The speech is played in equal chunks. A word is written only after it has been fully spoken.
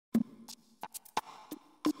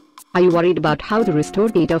Are you worried about how to restore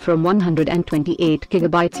data from 128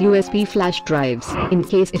 GB USB flash drives, in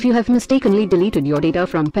case if you have mistakenly deleted your data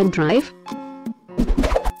from pen drive?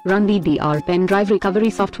 Run DDR pen drive recovery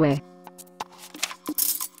software.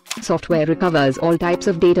 Software recovers all types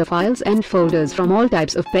of data files and folders from all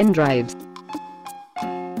types of pen drives.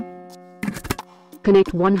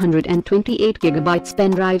 Connect 128 GB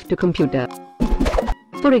pen drive to computer.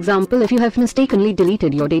 For example, if you have mistakenly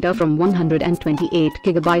deleted your data from 128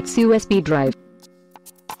 GB USB drive,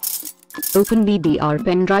 open DDR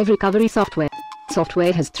pen drive recovery software.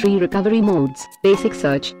 Software has 3 recovery modes: Basic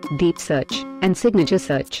Search, Deep Search, and Signature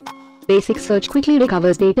Search. Basic Search quickly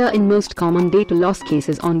recovers data in most common data loss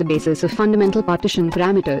cases on the basis of fundamental partition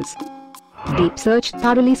parameters. Deep Search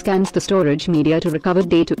thoroughly scans the storage media to recover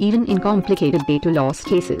data even in complicated data loss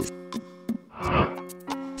cases.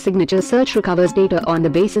 Signature Search recovers data on the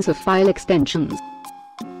basis of file extensions.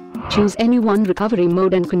 Choose any one recovery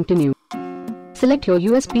mode and continue. Select your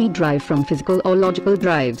USB drive from physical or logical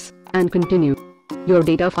drives, and continue. Your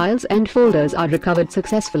data files and folders are recovered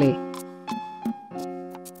successfully.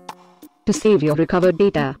 To save your recovered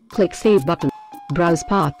data, click Save button. Browse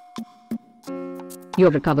path. Your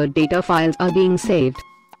recovered data files are being saved.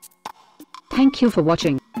 Thank you for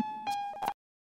watching.